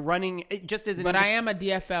 You're running just as But I am a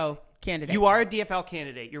DFL candidate. You are a DFL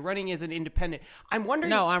candidate. You're running as an independent. I'm wondering.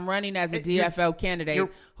 No, I'm running as a DFL candidate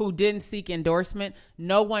who didn't seek endorsement.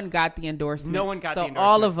 No one got the endorsement. No one got the endorsement. So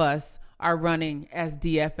all of us are running as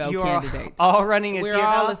DFL candidates. All running as We're DFL?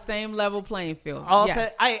 all the same level playing field. Also,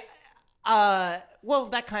 yes. well,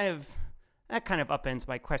 that kind of. that kind of upends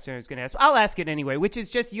my question I was going to ask. I'll ask it anyway, which is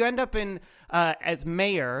just you end up in as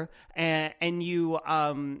mayor and you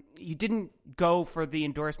didn't go for the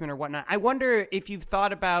endorsement or whatnot. I wonder if you've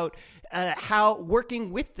thought about how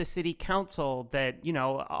working with the city council that,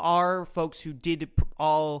 are folks who did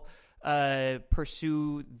all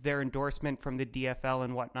pursue their endorsement from the DFL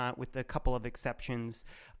and whatnot, with a couple of exceptions.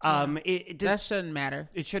 That shouldn't matter.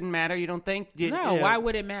 It shouldn't matter, you don't think? No, why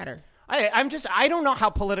would it matter? I don't know how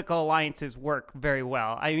political alliances work very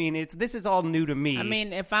well. I mean, this is all new to me. I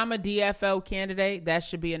mean, if I'm a DFL candidate, that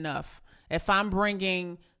should be enough. If I'm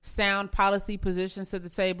bringing sound policy positions to the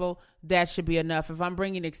table, that should be enough. If I'm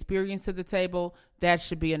bringing experience to the table, that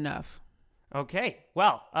should be enough. Okay.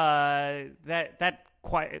 Well, that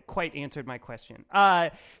quite answered my question.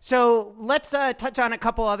 So let's touch on a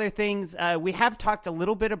couple other things. We have talked a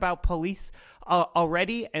little bit about police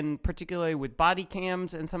already, and particularly with body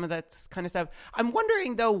cams and some of that kind of stuff. I'm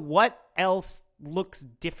wondering, though, what else looks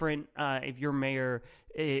different if you're mayor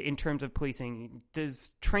in terms of policing.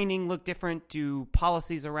 Does training look different? Do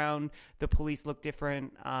policies around the police look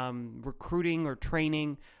different? Recruiting or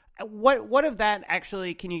training? What of that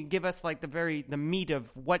actually? Can you give us like the meat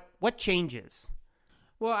of what changes?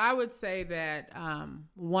 Well, I would say that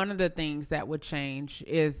one of the things that would change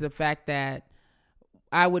is the fact that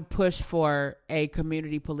I would push for a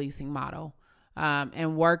community policing model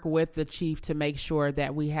and work with the chief to make sure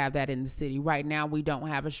that we have that in the city. Right now, we don't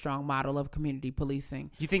have a strong model of community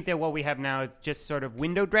policing. Do you think that what we have now is just sort of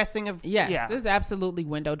window dressing of? Yes, it's absolutely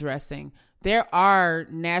window dressing. There are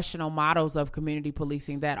national models of community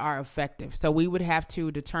policing that are effective. So we would have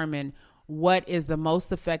to determine what is the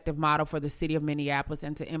most effective model for the city of Minneapolis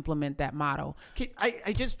and to implement that model. Can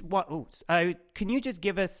you just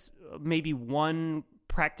give us maybe one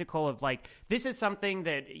practical of like, this is something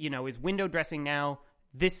that, is window dressing now.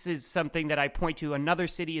 This is something that I point to another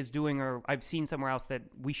city is doing, or I've seen somewhere else that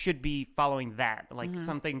we should be following that, like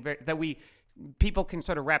something that people can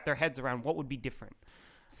sort of wrap their heads around. What would be different?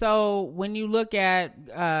 So when you look at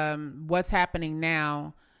what's happening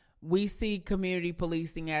now, we see community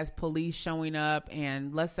policing as police showing up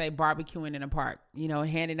and, let's say, barbecuing in a park,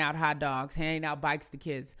 handing out hot dogs, handing out bikes to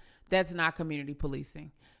kids. That's not community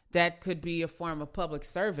policing. That could be a form of public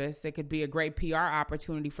service. It could be a great PR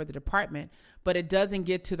opportunity for the department, but it doesn't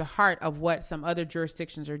get to the heart of what some other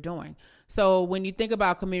jurisdictions are doing. So when you think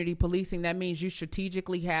about community policing, that means you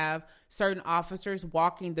strategically have certain officers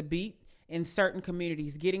walking the beat in certain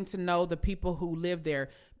communities, getting to know the people who live there,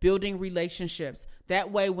 building relationships. That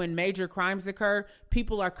way, when major crimes occur,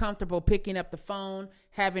 people are comfortable picking up the phone,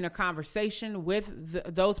 having a conversation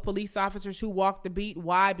with those police officers who walk the beat.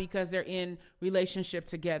 Why? Because they're in relationship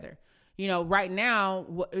together. Right now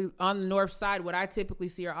on the north side, what I typically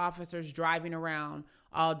see are officers driving around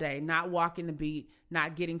all day, not walking the beat,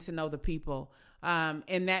 not getting to know the people.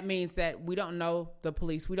 And that means that we don't know the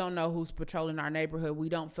police. We don't know who's patrolling our neighborhood. We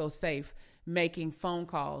don't feel safe making phone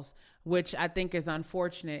calls, which I think is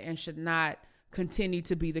unfortunate and should not continue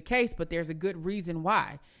to be the case. But there's a good reason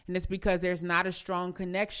why. And it's because there's not a strong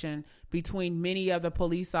connection between many of the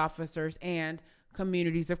police officers and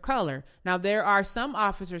communities of color. Now, there are some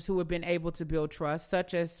officers who have been able to build trust,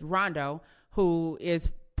 such as Rondo, who is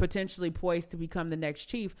potentially poised to become the next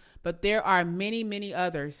chief. But there are many, many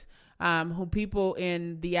others who people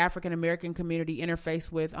in the African American community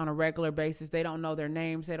interface with on a regular basis. They don't know their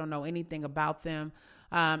names. They don't know anything about them.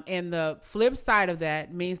 And the flip side of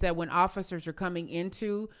that means that when officers are coming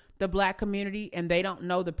into the Black community and they don't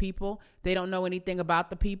know the people, they don't know anything about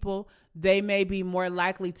the people, they may be more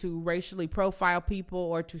likely to racially profile people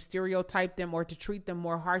or to stereotype them or to treat them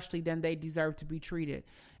more harshly than they deserve to be treated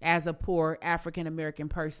as a poor African American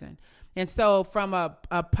person. And so from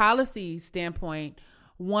a policy standpoint,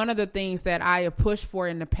 one of the things that I have pushed for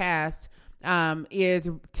in the past is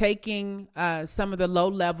taking some of the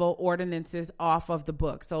low-level ordinances off of the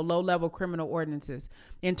book, so low-level criminal ordinances.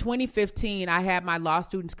 In 2015, I had my law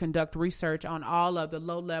students conduct research on all of the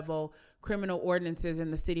low-level criminal ordinances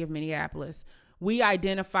in the city of Minneapolis. We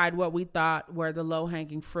identified what we thought were the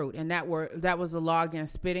low-hanging fruit, and that was the law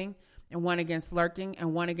against spitting, and one against lurking,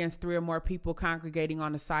 and one against 3 or more people congregating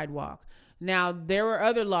on the sidewalk. Now, there were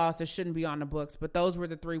other laws that shouldn't be on the books, but those were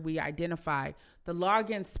the 3 we identified. The law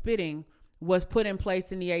against spitting was put in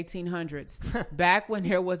place in the 1800s, back when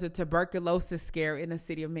there was a tuberculosis scare in the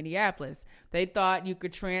city of Minneapolis. They thought you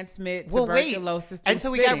could transmit tuberculosis through and so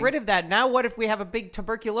spitting. We got rid of that. Now what if we have a big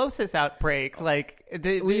tuberculosis outbreak?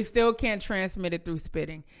 We still can't transmit it through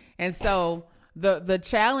spitting. And so the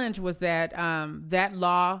challenge was that that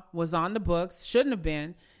law was on the books, shouldn't have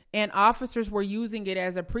been. And officers were using it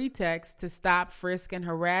as a pretext to stop, frisk, and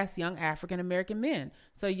harass young African-American men.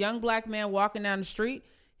 So a young black man walking down the street,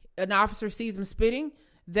 an officer sees him spitting,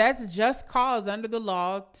 that's just cause under the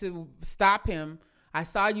law to stop him. I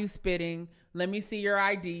saw you spitting. Let me see your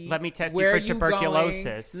ID. Let me test Where you for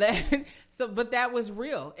tuberculosis. But that was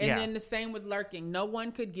real. And then the same with lurking. No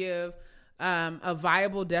one could give a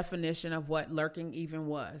viable definition of what lurking even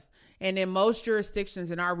was. And in most jurisdictions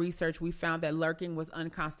in our research, we found that lurking was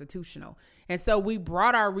unconstitutional. And so we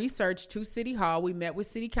brought our research to City Hall. We met with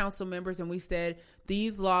city council members and we said,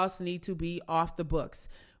 these laws need to be off the books.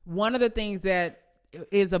 One of the things that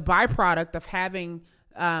is a byproduct of having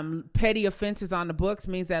petty offenses on the books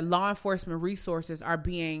means that law enforcement resources are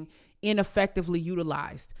being ineffectively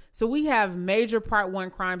utilized. So we have major Part 1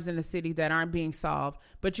 crimes in the city that aren't being solved,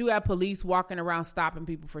 but you have police walking around stopping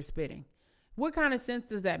people for spitting. What kind of sense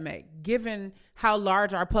does that make, given how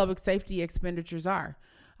large our public safety expenditures are?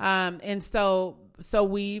 And so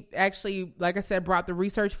we actually, like I said, brought the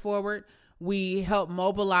research forward. We helped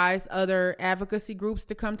mobilize other advocacy groups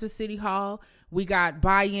to come to City Hall. We got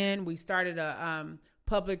buy-in. We started a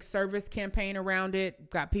public service campaign around it,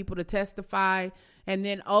 got people to testify. And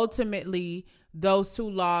then ultimately, those two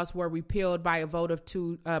laws were repealed by a vote of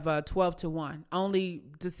 12-1. Only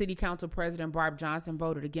the city council president, Barb Johnson,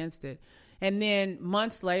 voted against it. And then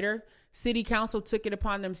months later, city council took it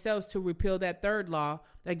upon themselves to repeal that third law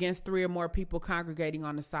against 3 or more people congregating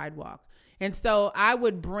on the sidewalk. And so I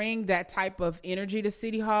would bring that type of energy to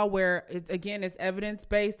City Hall where, it's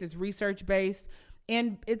evidence-based, it's research-based,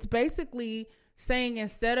 and it's basically saying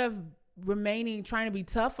instead of trying to be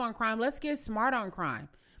tough on crime, let's get smart on crime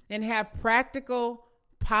and have practical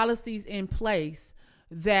policies in place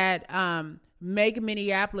that make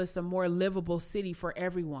Minneapolis a more livable city for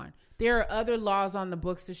everyone. There are other laws on the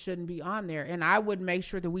books that shouldn't be on there. And I would make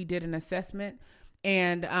sure that we did an assessment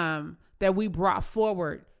and that we brought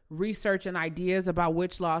forward research and ideas about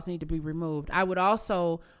which laws need to be removed. I would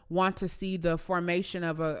also want to see the formation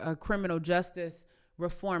of a criminal justice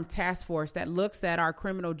reform task force that looks at our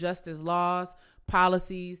criminal justice laws,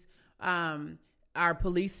 policies, our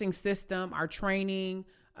policing system, our training,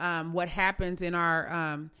 what happens in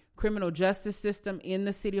our criminal justice system in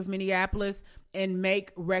the city of Minneapolis, and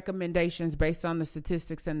make recommendations based on the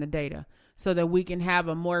statistics and the data so that we can have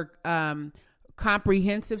a more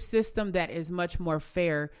comprehensive system that is much more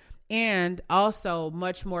fair and also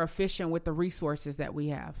much more efficient with the resources that we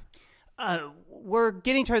have. We're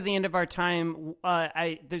getting toward the end of our time.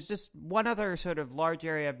 There's just one other sort of large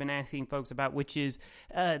area I've been asking folks about, which is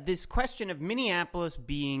this question of Minneapolis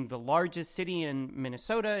being the largest city in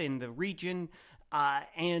Minnesota, in the region,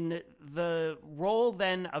 and the role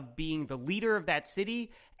then of being the leader of that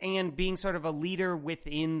city and being sort of a leader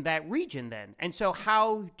within that region then. And so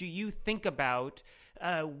how do you think about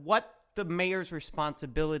what the mayor's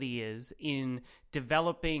responsibility is in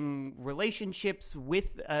developing relationships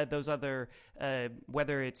with those other,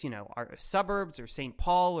 whether it's, our suburbs or St.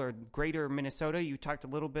 Paul or greater Minnesota? You talked a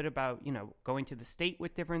little bit about, going to the state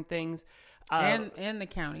with different things. And the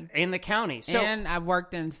county. And the county. So, and I've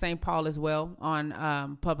worked in St. Paul as well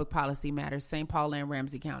on public policy matters, St. Paul and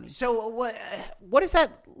Ramsey County. So what does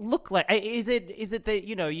that look like? Is it that,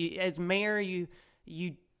 you, as mayor, you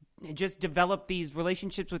just develop these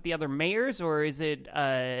relationships with the other mayors, or is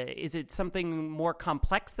it something more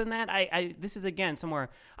complex than that? This is again somewhere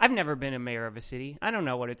I've never been a mayor of a city. I don't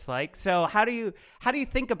know what it's like. So how do you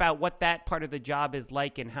think about what that part of the job is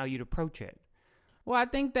like and how you'd approach it? Well, I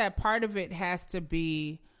think that part of it has to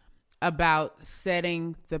be about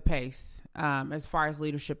setting the pace as far as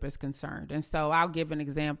leadership is concerned. And so I'll give an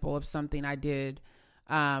example of something I did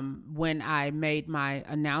when I made my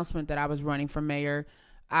announcement that I was running for mayor.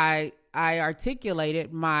 I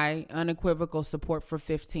articulated my unequivocal support for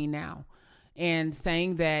 15 Now and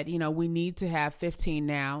saying that, we need to have 15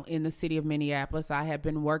 Now in the city of Minneapolis. I have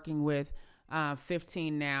been working with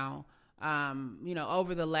 15 Now,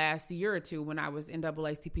 over the last year or two when I was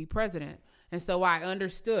NAACP president. And so I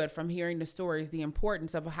understood from hearing the stories the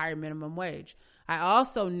importance of a higher minimum wage. I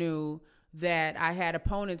also knew that I had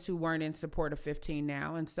opponents who weren't in support of 15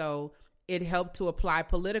 Now. And so it helped to apply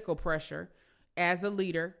political pressure as a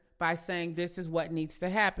leader by saying this is what needs to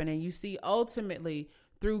happen. And you see ultimately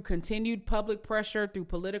through continued public pressure, through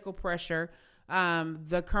political pressure,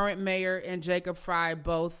 the current mayor and Jacob Frey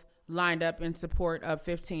both lined up in support of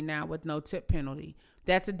 15 Now with no tip penalty.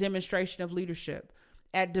 That's a demonstration of leadership.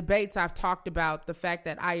 At debates, I've talked about the fact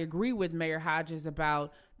that I agree with Mayor Hodges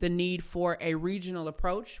about the need for a regional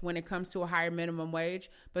approach when it comes to a higher minimum wage,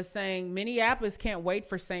 but saying Minneapolis can't wait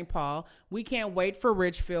for St. Paul. We can't wait for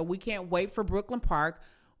Richfield. We can't wait for Brooklyn Park.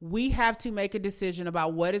 we have to make a decision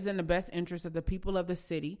about what is in the best interest of the people of the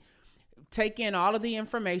city, take in all of the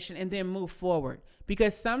information, and then move forward.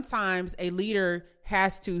 Because sometimes a leader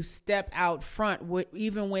has to step out front,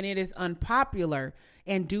 even when it is unpopular,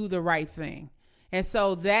 and do the right thing. And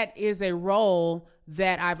so that is a role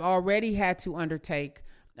that I've already had to undertake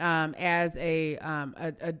as a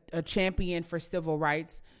champion for civil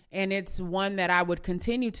rights. And it's one that I would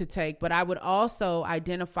continue to take, but I would also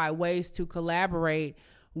identify ways to collaborate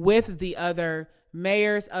with the other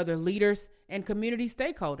mayors, other leaders, and community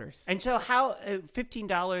stakeholders. And so how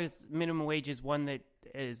 $15 minimum wage is one that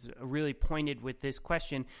is really pointed with this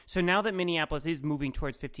question. So now that Minneapolis is moving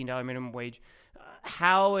towards $15 minimum wage,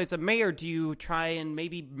 how, as a mayor, do you try and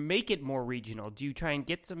maybe make it more regional? Do you try and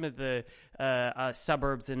get some of the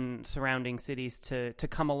suburbs and surrounding cities to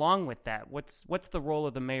come along with that? What's the role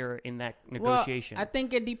of the mayor in that negotiation? Well, I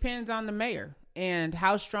think it depends on the mayor and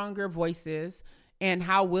how strong your voice is, and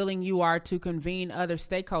how willing you are to convene other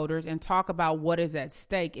stakeholders and talk about what is at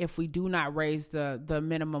stake if we do not raise the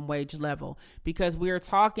minimum wage level. Because we are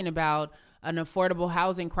talking about an affordable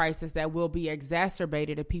housing crisis that will be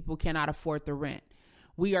exacerbated if people cannot afford the rent.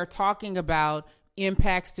 We are talking about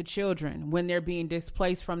impacts to children when they're being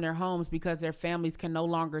displaced from their homes because their families can no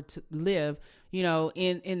longer live,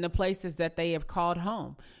 in the places that they have called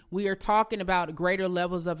home. We are talking about greater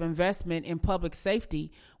levels of investment in public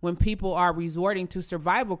safety when people are resorting to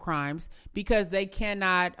survival crimes because they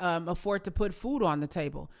cannot afford to put food on the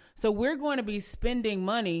table. So we're going to be spending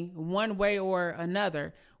money one way or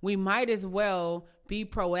another. We might as well be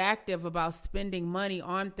proactive about spending money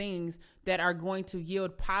on things that are going to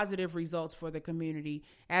yield positive results for the community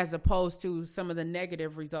as opposed to some of the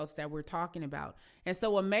negative results that we're talking about. And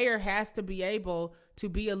so a mayor has to be able to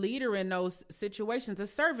be a leader in those situations, a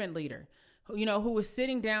servant leader, who is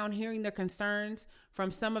sitting down, hearing the concerns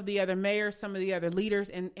from some of the other mayors, some of the other leaders,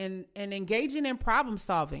 and engaging in problem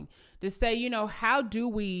solving to say, how do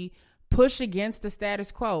we push against the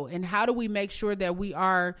status quo, and how do we make sure that we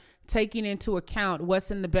are taking into account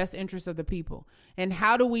what's in the best interest of the people, and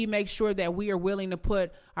how do we make sure that we are willing to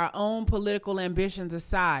put our own political ambitions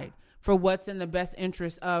aside for what's in the best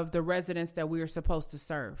interest of the residents that we are supposed to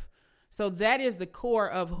serve. So that is the core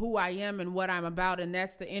of who I am and what I'm about, and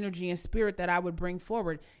that's the energy and spirit that I would bring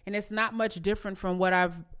forward. And it's not much different from what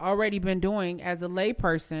I've already been doing as a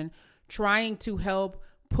layperson, trying to help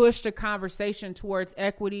push the conversation towards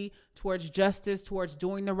equity, towards justice, towards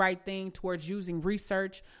doing the right thing, towards using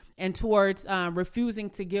research, and towards refusing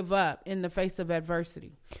to give up in the face of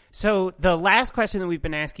adversity. So the last question that we've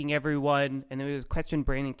been asking everyone, and there was a question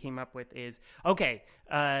Brandon came up with, is, okay,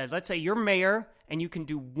 let's say you're mayor and you can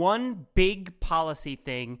do one big policy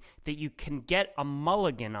thing that you can get a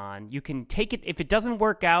mulligan on. You can take it, if it doesn't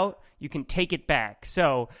work out, you can take it back.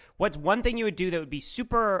 So what's one thing you would do that would be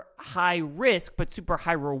super high risk but super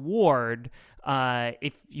high reward? And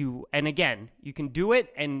again, you can do it,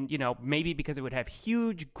 and maybe because it would have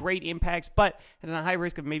huge, great impacts, but there's a high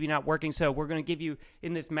risk of maybe not working. So we're going to give you,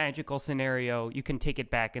 in this magical scenario, you can take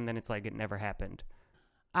it back, and then it's like it never happened.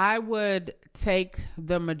 I would take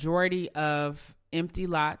the majority of empty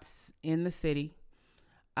lots in the city,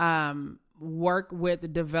 work with the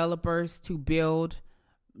developers to build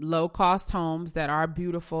low-cost homes that are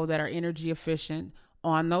beautiful, that are energy efficient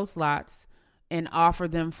on those lots, and offer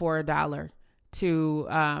them for $1 to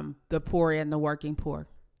the poor and the working poor.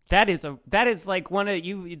 That is like one of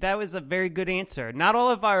you. That was a very good answer. Not all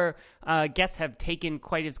of our guests have taken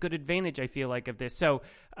quite as good advantage, I feel like, of this. So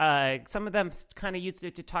some of them kind of used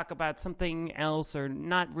it to talk about something else or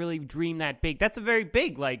not really dream that big. That's a very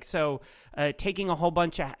big, taking a whole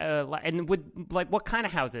bunch of, and with what kind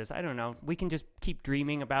of houses? I don't know. We can just keep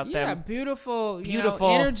dreaming about them. Yeah, beautiful,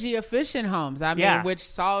 energy efficient homes. I mean, which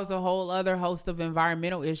solves a whole other host of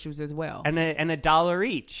environmental issues as well. And $1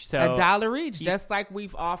 each. So $1 each, just like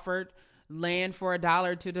we've offered land for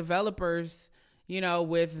 $1 to developers,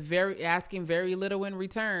 with asking very little in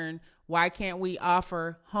return. Why can't we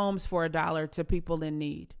offer homes for $1 to people in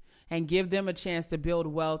need and give them a chance to build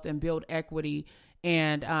wealth and build equity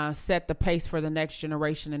and set the pace for the next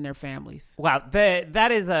generation and their families? Wow,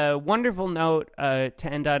 that is a wonderful note to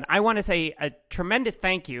end on. I want to say a tremendous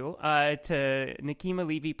thank you to Nekima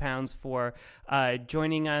Levy-Pounds for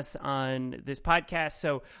joining us on this podcast.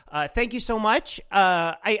 So thank you so much.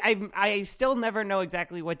 I still never know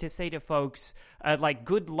exactly what to say to folks.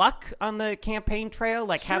 Good luck on the campaign trail.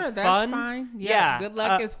 Sure, have fun. That's fine. Yeah, good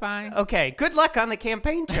luck is fine. Okay, good luck on the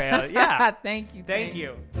campaign trail. Yeah. Thank you. Thank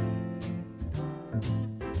you.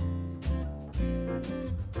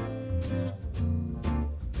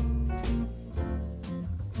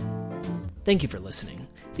 Thank you for listening.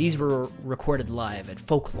 These were recorded live at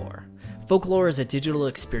Folklore. Folklore is a digital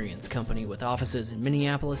experience company with offices in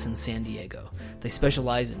Minneapolis and San Diego. They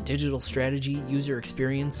specialize in digital strategy, user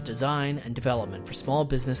experience, design, and development for small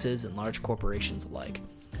businesses and large corporations alike.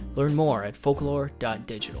 Learn more at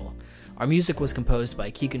folklore.digital. Our music was composed by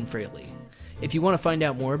Keegan Fraley. If you want to find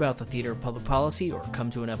out more about the Theater of Public Policy or come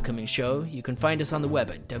to an upcoming show, you can find us on the web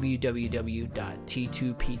at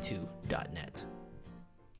www.t2p2.net.